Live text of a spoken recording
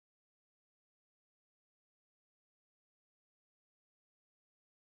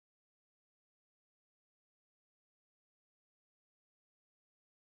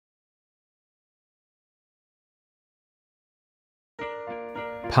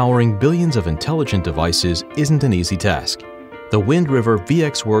Powering billions of intelligent devices isn't an easy task. The Wind River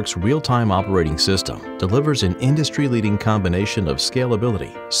VxWorks real-time operating system delivers an industry-leading combination of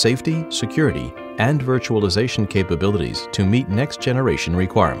scalability, safety, security, and virtualization capabilities to meet next-generation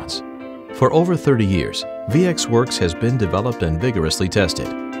requirements. For over 30 years, VxWorks has been developed and vigorously tested.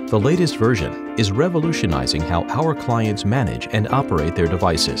 The latest version is revolutionizing how our clients manage and operate their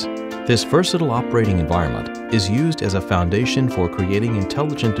devices. This versatile operating environment is used as a foundation for creating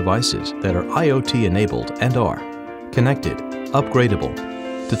intelligent devices that are IoT-enabled and are connected, upgradable,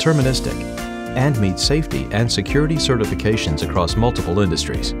 deterministic, and meet safety and security certifications across multiple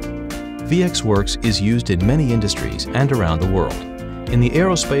industries. VxWorks is used in many industries and around the world. In the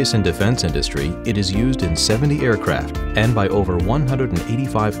aerospace and defense industry, it is used in 70 aircraft and by over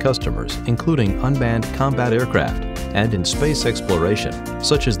 185 customers, including unmanned combat aircraft, and in space exploration,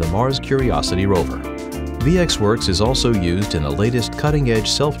 such as the Mars Curiosity rover. VxWorks is also used in the latest cutting-edge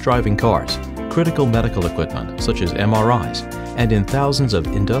self-driving cars, critical medical equipment such as MRIs, and in thousands of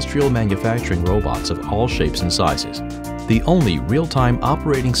industrial manufacturing robots of all shapes and sizes. The only real-time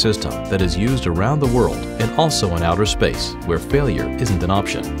operating system that is used around the world and also in outer space, where failure isn't an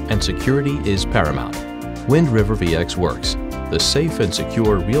option and security is paramount. Wind River VxWorks, the safe and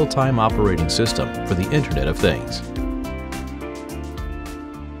secure real-time operating system for the Internet of Things.